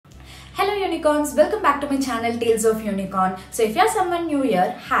Hello unicorns, welcome back to my channel Tales of Unicorn. So if you're someone new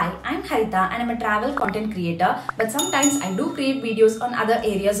here, hi, I'm Harita and I'm a travel content creator, but sometimes I do create videos on other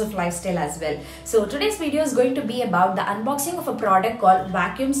areas of lifestyle as well. So today's video is going to be about the unboxing of a product called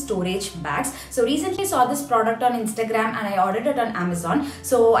vacuum storage bags. So recently saw this product on Instagram and I ordered it on Amazon.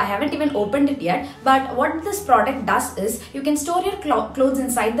 So I haven't even opened it yet, but what this product does is you can store your clothes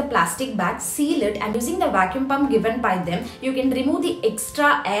inside the plastic bag, seal it, and using the vacuum pump given by them, you can remove the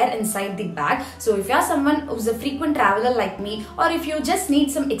extra air inside the bag. So if you are someone who's a frequent traveler like me, or if you just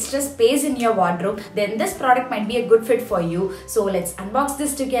need some extra space in your wardrobe, then this product might be a good fit for you. So let's unbox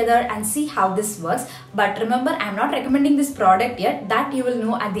this together and see how this works. But remember, I'm not recommending this product yet. That you will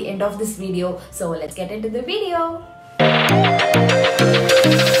know at the end of this video. So let's get into the video.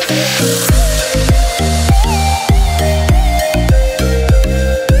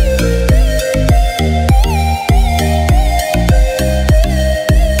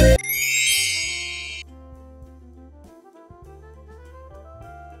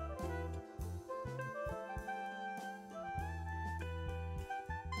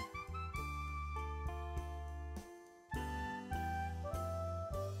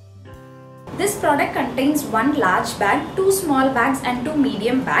 This product contains one large bag, two small bags and two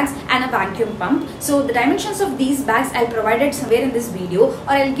medium bags and a vacuum pump. So the dimensions of these bags I'll provide it somewhere in this video, or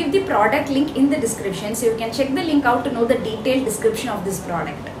I'll give the product link in the description, so you can check the link out to know the detailed description of this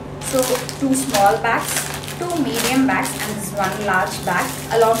product. So two small bags, two medium bags and this one large bag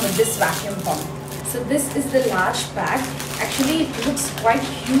along with this vacuum pump. So this is the large bag. Actually it looks quite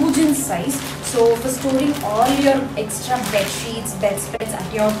huge in size. So for storing all your extra bed sheets, bedspreads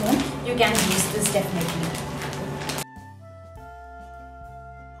at your home, you can use this definitely.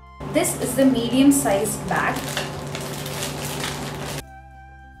 This is the medium sized bag.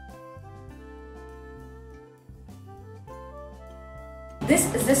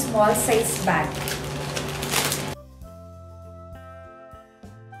 This is the small sized bag.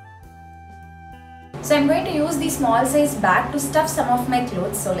 So I'm going to use the small size bag to stuff some of my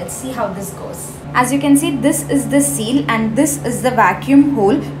clothes. So let's see how this goes. As you can see, this is the seal and this is the vacuum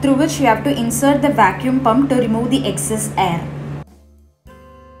hole through which you have to insert the vacuum pump to remove the excess air.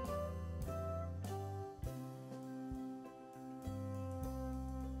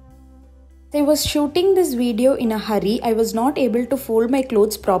 I was shooting this video in a hurry. I was not able to fold my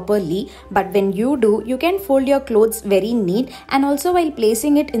clothes properly, but when you do, you can fold your clothes very neat, and also while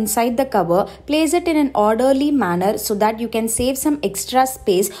placing it inside the cover, place it in an orderly manner so that you can save some extra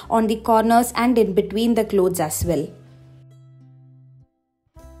space on the corners and in between the clothes as well.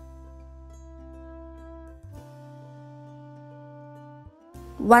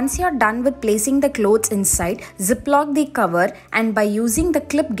 Once you're done with placing the clothes inside, ziplock the cover and by using the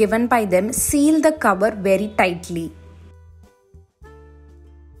clip given by them, seal the cover very tightly.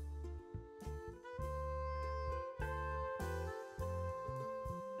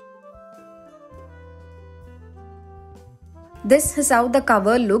 This is how the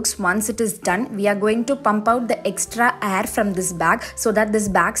cover looks once it is done. We are going to pump out the extra air from this bag so that this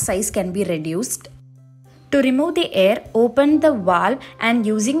bag size can be reduced. To remove the air, open the valve and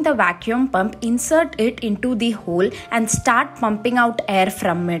using the vacuum pump, insert it into the hole and start pumping out air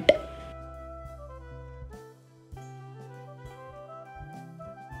from it.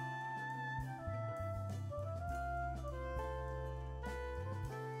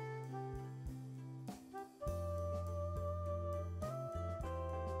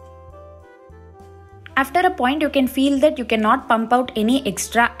 After a point, you can feel that you cannot pump out any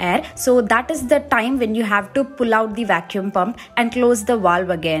extra air. So that is the time when you have to pull out the vacuum pump and close the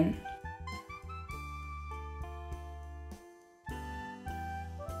valve again.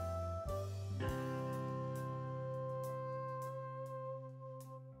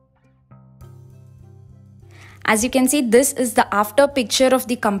 As you can see, this is the after picture of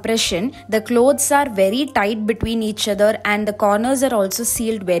the compression. The clothes are very tight between each other and the corners are also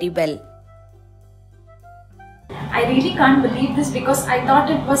sealed very well. I really can't believe this because I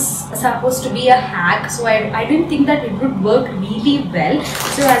thought it was supposed to be a hack, so I didn't think that it would work really well.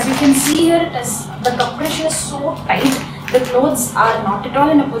 So as you can see here, the compression is so tight, the clothes are not at all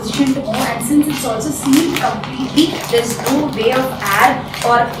in a position to move, and since it's also sealed completely, there's no way of air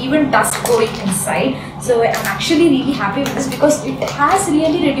or even dust going inside. So I'm actually really happy with this because it has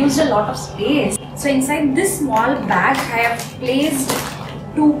really reduced a lot of space. So inside this small bag, I have placed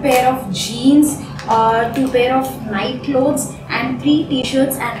two pair of jeans, two pair of night clothes and 3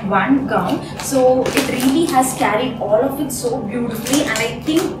 t-shirts and 1 gown. So it really has carried all of it so beautifully, and I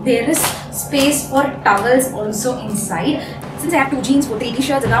think there is space for towels also inside. since I have 2 jeans, 3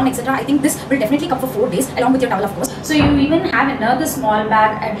 t-shirts, a gown, etc., I think this will definitely come for 4 days along with your towel, of course. So you even have another small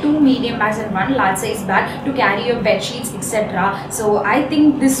bag and 2 medium bags and 1 large size bag to carry your bed sheets, etc. So I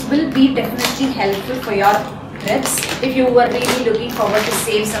think this will be definitely helpful for your trips if you were really looking forward to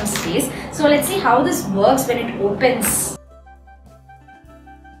save some space. So let's see how this works when it opens.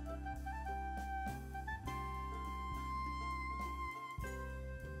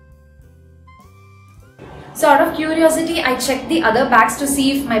 So out of curiosity, I checked the other bags to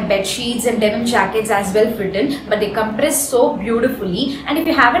see if my bed sheets and denim jackets as well fit in, but they compress so beautifully. And if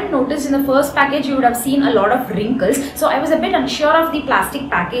you haven't noticed, in the first package you would have seen a lot of wrinkles, so I was a bit unsure of the plastic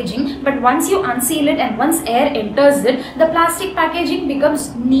packaging, but once you unseal it and once air enters it, the plastic packaging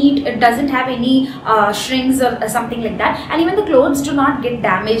becomes neat. It doesn't have any shrinks or something like that, and even the clothes do not get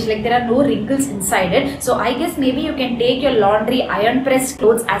damaged, like there are no wrinkles inside it. So I guess maybe you can take your laundry iron pressed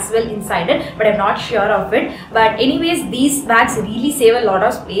clothes as well inside it, but I'm not sure of it. But anyways, these bags really save a lot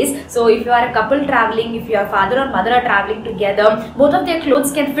of space. So if you are a couple traveling, if your father or mother are traveling together, both of their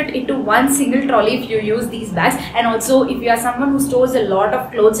clothes can fit into one single trolley if you use these bags. And also if you are someone who stores a lot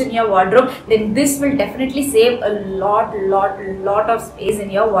of clothes in your wardrobe, then this will definitely save a lot of space in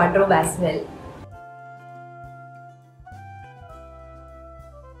your wardrobe as well.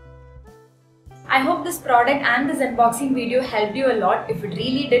 I hope this product and this unboxing video helped you a lot. If it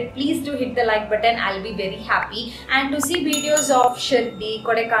really did, please do hit the like button. I'll be very happy. And to see videos of Shirdi,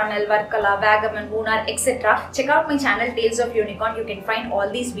 Kodaikanal, Varkala, Vagamon, Munnar, etc., check out my channel Tales of Unicron. You can find all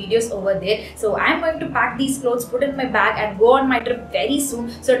these videos over there. So I'm going to pack these clothes, put in my bag and go on my trip very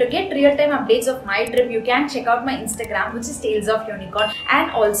soon. So to get real-time updates of my trip, you can check out my Instagram, which is Tales of Unicron. And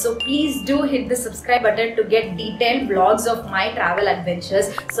also please do hit the subscribe button to get detailed vlogs of my travel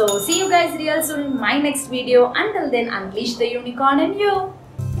adventures. So see you guys real soon in my next video. Until then, unleash the unicorn in you.